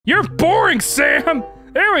You're boring, Sam!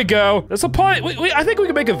 There we go. This will probably, I think we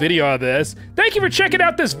can make a video of this. Thank you for checking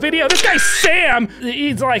out this video. This guy Sam,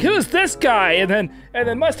 he's like, who's this guy? And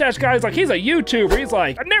then Mustache Guy's like, he's a YouTuber. He's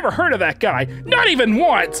like, I've never heard of that guy, not even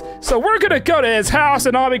once. So we're gonna go to his house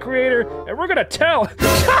in Obby Creator, and we're gonna tell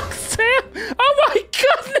Sam. Oh my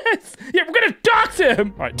goodness! Yeah, we're gonna dox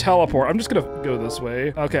him. All right, teleport. I'm just gonna go this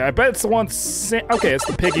way. Okay, I bet it's the one. Okay, it's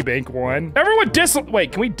the piggy bank one. Everyone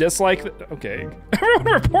wait, can we dislike? Okay,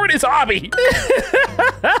 everyone report his Obby.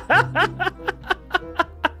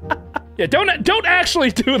 Yeah, don't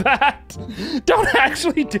actually do that. Don't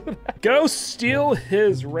actually do that. Go steal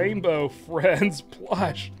his rainbow friend's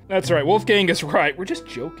plush. That's right, Wolfgang is right. We're just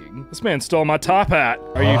joking. This man stole my top hat.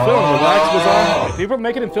 Are you feeling relaxed, Bizarre? People are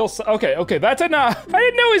making him feel okay, that's enough. I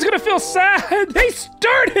didn't know he's gonna feel sad. They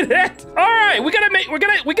started it. All right, we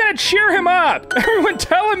gotta cheer him up. Everyone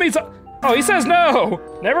tell him he's. Oh, he says no.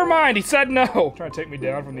 Never mind, he said no. Trying to take me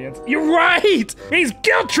down from the inside. You're right! He's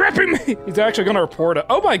guilt tripping me! He's actually gonna report it.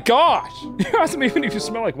 Oh my gosh! You asked me even if you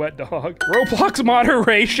smell like wet dog. Roblox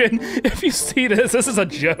moderation. If you see this is a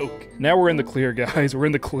joke. Now we're in the clear, guys. We're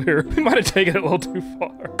in the clear. We might have taken it a little too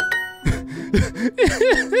far.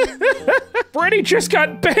 Freddy just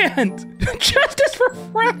got banned! Justice for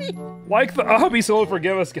Freddy! Like the Obby, so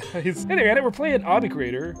forgive us, guys. Anyway, we're playing Obby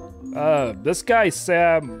Creator. This guy,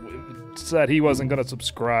 Sam, said he wasn't gonna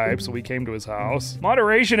subscribe, so we came to his house.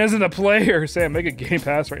 Moderation isn't a player. Sam, make a game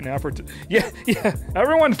pass right now for yeah.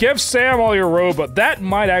 Everyone give Sam all your robot. That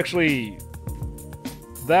might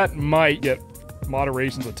get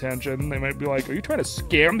moderation's attention. They might be like, are you trying to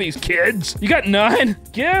scam these kids? You got none?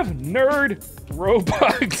 Give nerd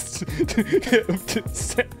Robux to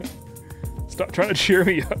Sam. Stop trying to cheer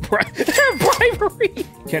me up. Bribery!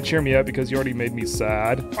 Can't cheer me up because you already made me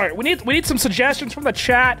sad. All right, we need some suggestions from the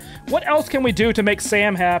chat. What else can we do to make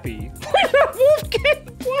Sam happy? Wolfgang,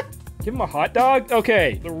 what? Give him a hot dog?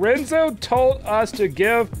 Okay, Lorenzo told us to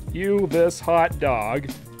give you this hot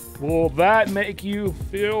dog. Will that make you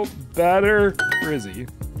feel better? Where is he?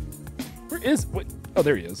 Where is, what? Oh,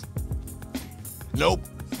 there he is. Nope.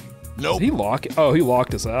 Nope. Did he lock? Oh, he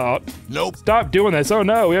locked us out. Nope. Stop doing this. Oh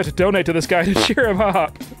no, we have to donate to this guy to cheer him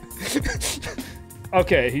up.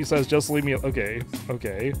 Okay, he says just leave me. Okay.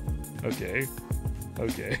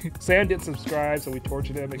 Sam didn't subscribe, so we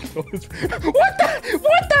tortured him and killed his. What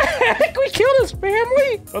the heck? We killed his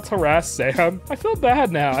family? Let's harass Sam. I feel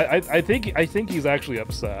bad now. I think he's actually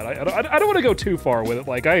upset. I don't want to go too far with it.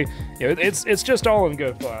 Like it's just all in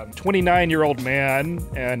good fun. 29-year-old man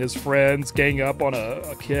and his friends gang up on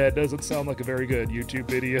a kid doesn't sound like a very good YouTube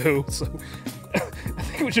video. So I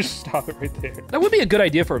think we just stop it right there. That would be a good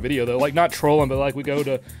idea for a video though. Like not trolling, but like we go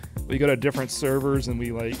to different servers and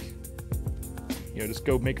we like. You know, just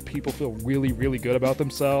go make people feel really, really good about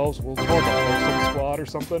themselves. We'll call it the Wholesome Squad or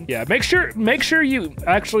something. Yeah, make sure you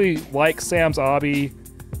actually like Sam's Obby.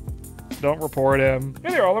 Don't report him. Hey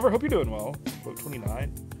there, Oliver. Hope you're doing well. Quote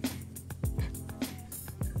 29.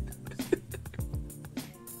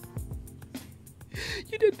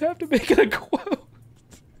 You didn't have to make it a quote.